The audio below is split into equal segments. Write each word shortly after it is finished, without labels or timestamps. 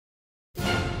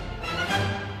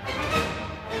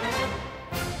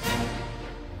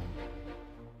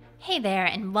Hey there,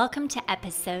 and welcome to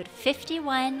episode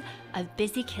 51 of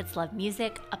Busy Kids Love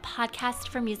Music, a podcast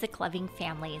for music-loving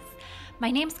families.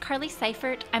 My name's Carly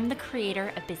Seifert. I'm the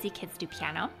creator of Busy Kids Do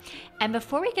Piano. And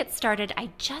before we get started, I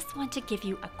just want to give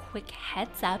you a quick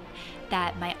heads up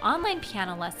that my online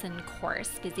piano lesson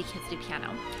course, Busy Kids Do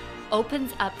Piano,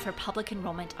 opens up for public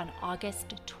enrollment on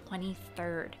August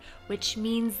 23rd, which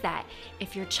means that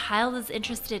if your child is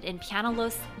interested in piano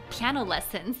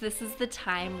lessons, this is the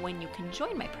time when you can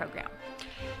join my program.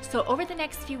 So over the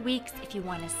next few weeks, if you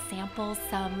want to sample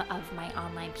some of my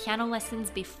online piano lessons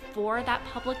before that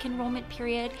public enrollment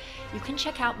period, you can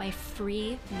check out my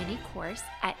free mini course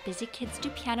at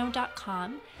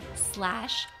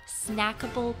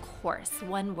busykidsdopiano.com/snackable course,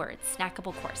 one word,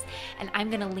 snackable course. And I'm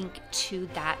going to link to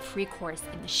that free course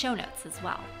in the show notes as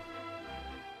well.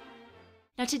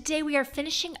 Now today we are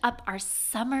finishing up our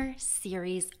summer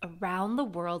series around the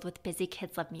world with Busy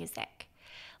Kids Love Music.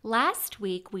 Last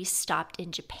week we stopped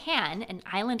in Japan, an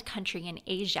island country in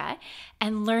Asia,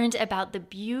 and learned about the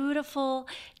beautiful,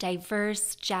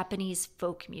 diverse Japanese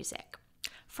folk music.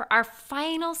 For our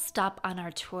final stop on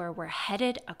our tour, we're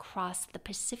headed across the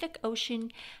Pacific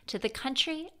Ocean to the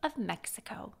country of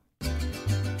Mexico.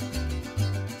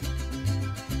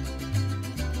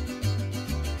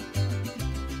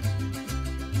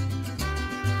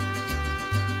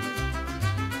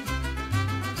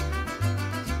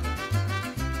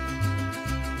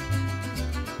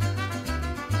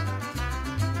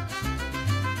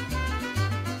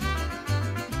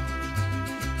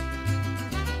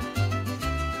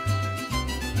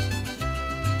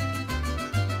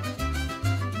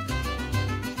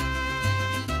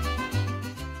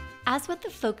 As with the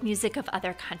folk music of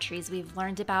other countries, we've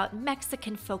learned about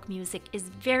Mexican folk music is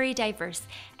very diverse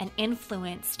and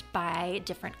influenced by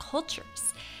different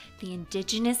cultures. The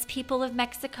indigenous people of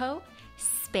Mexico,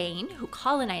 Spain, who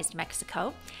colonized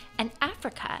Mexico, and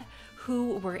Africa,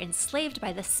 who were enslaved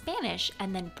by the Spanish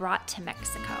and then brought to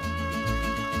Mexico.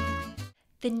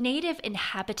 The native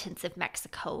inhabitants of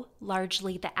Mexico,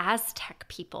 largely the Aztec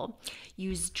people,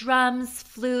 used drums,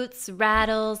 flutes,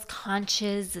 rattles,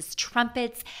 conchas,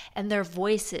 trumpets, and their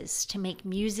voices to make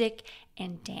music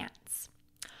and dance.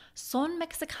 Son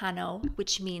Mexicano,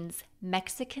 which means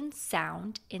Mexican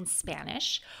sound in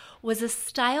Spanish, was a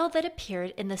style that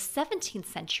appeared in the 17th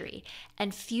century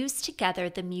and fused together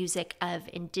the music of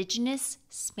indigenous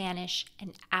Spanish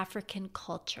and African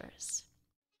cultures.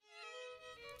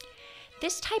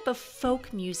 This type of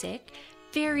folk music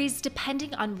varies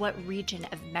depending on what region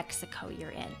of Mexico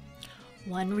you're in.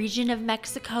 One region of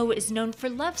Mexico is known for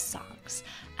love songs,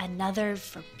 another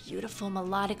for beautiful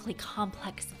melodically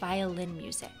complex violin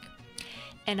music.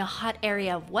 In a hot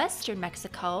area of western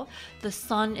Mexico, the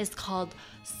son is called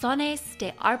sones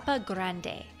de arpa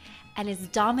grande and is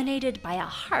dominated by a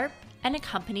harp and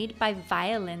accompanied by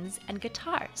violins and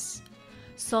guitars.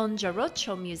 Son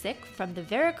jarocho music from the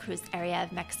Veracruz area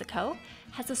of Mexico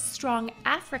has a strong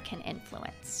African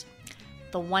influence.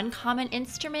 The one common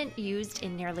instrument used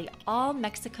in nearly all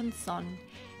Mexican son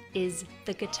is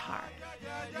the guitar.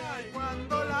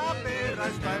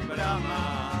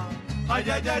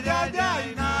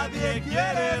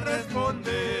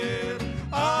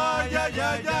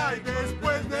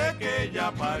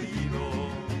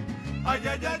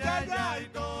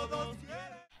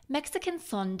 Mexican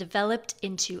son developed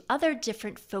into other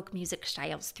different folk music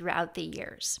styles throughout the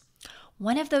years.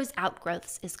 One of those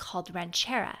outgrowths is called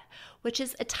ranchera, which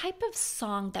is a type of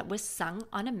song that was sung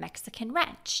on a Mexican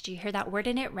ranch. Do you hear that word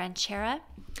in it, ranchera?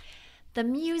 The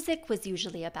music was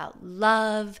usually about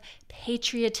love,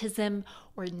 patriotism,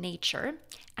 or nature,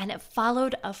 and it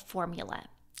followed a formula,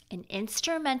 an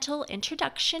instrumental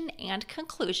introduction and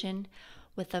conclusion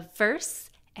with a verse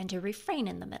and a refrain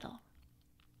in the middle.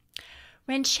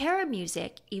 Ranchera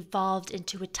music evolved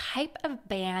into a type of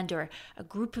band or a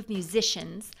group of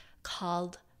musicians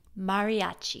called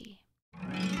mariachi. Y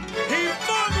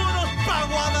vámonos pa'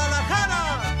 Guadalajara,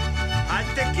 al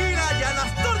tequila y a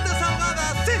las tortas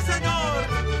ahogadas, sí señor.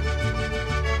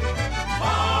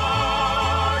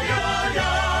 Ay, ay,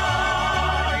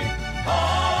 ay,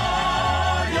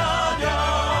 ay, ay, ay.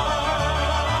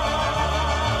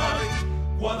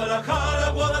 Guadalajara,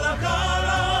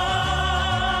 Guadalajara,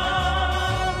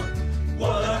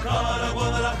 Guadalajara,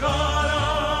 Guadalajara.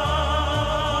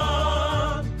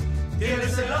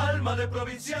 Tienes el alma de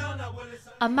provinciana.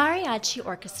 A mariachi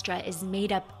orchestra is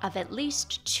made up of at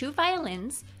least 2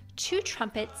 violins, 2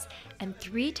 trumpets, and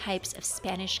 3 types of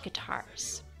Spanish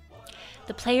guitars.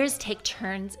 The players take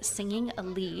turns singing a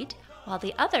lead, while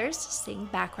the others sing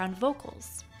background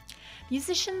vocals.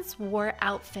 Musicians wore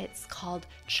outfits called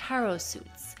charro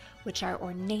suits, which are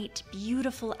ornate,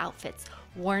 beautiful outfits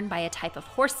worn by a type of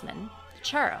horseman, the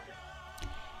charro.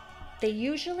 They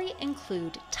usually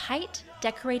include tight,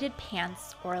 decorated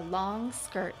pants or a long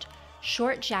skirt,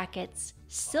 short jackets,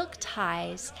 silk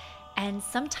ties, and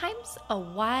sometimes a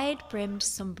wide-brimmed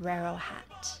sombrero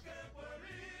hat.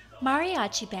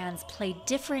 Mariachi bands play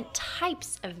different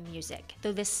types of music,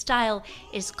 though this style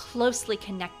is closely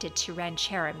connected to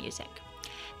ranchera music.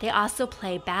 They also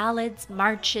play ballads,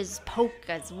 marches,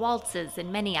 polkas, waltzes,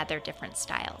 and many other different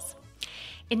styles.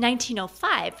 In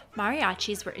 1905,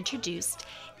 mariachis were introduced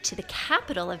to the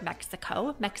capital of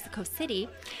Mexico, Mexico City,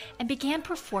 and began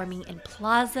performing in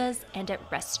plazas and at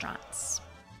restaurants.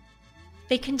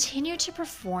 They continue to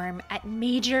perform at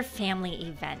major family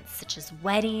events such as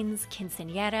weddings,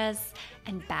 quinceañeras,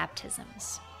 and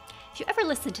baptisms. If you ever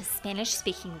listen to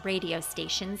Spanish-speaking radio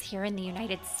stations here in the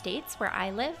United States where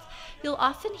I live, you'll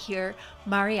often hear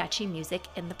mariachi music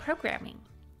in the programming.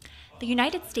 The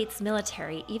United States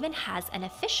military even has an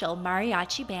official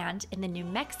mariachi band in the New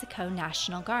Mexico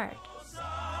National Guard.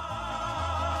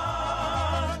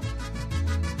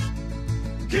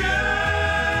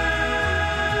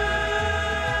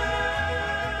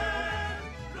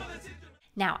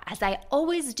 Now, as I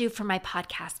always do for my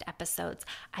podcast episodes,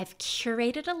 I've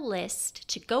curated a list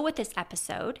to go with this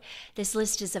episode. This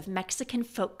list is of Mexican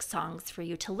folk songs for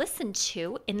you to listen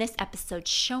to in this episode's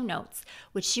show notes,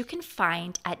 which you can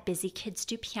find at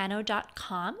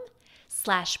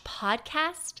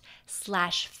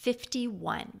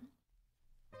busykidsdopiano.com/podcast/51.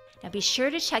 Now be sure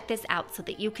to check this out so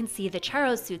that you can see the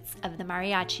charro suits of the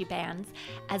mariachi bands,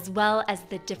 as well as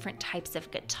the different types of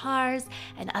guitars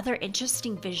and other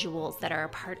interesting visuals that are a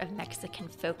part of Mexican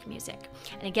folk music.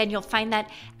 And again, you'll find that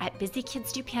at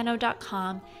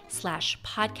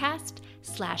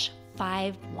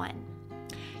busykidsdopiano.com/podcast/51.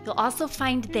 You'll also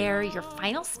find there your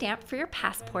final stamp for your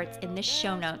passports in the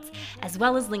show notes, as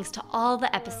well as links to all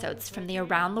the episodes from the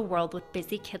Around the World with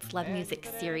Busy Kids Love Music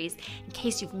series, in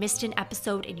case you've missed an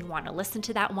episode and you want to listen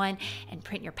to that one and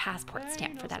print your passport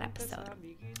stamp for that episode.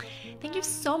 Thank you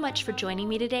so much for joining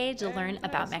me today to learn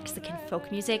about Mexican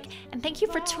folk music, and thank you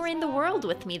for touring the world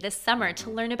with me this summer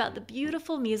to learn about the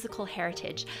beautiful musical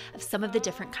heritage of some of the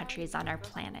different countries on our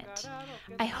planet.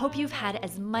 I hope you've had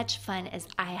as much fun as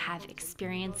I have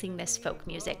experiencing this folk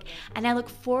music, and I look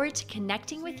forward to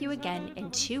connecting with you again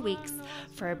in 2 weeks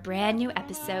for a brand new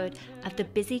episode of the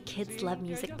Busy Kids Love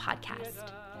Music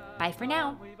podcast. Bye for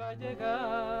now.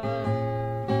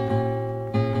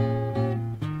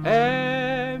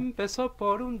 Empezó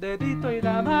por un dedito y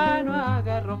la mano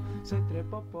agarró, se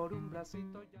trepó por un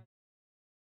bracito.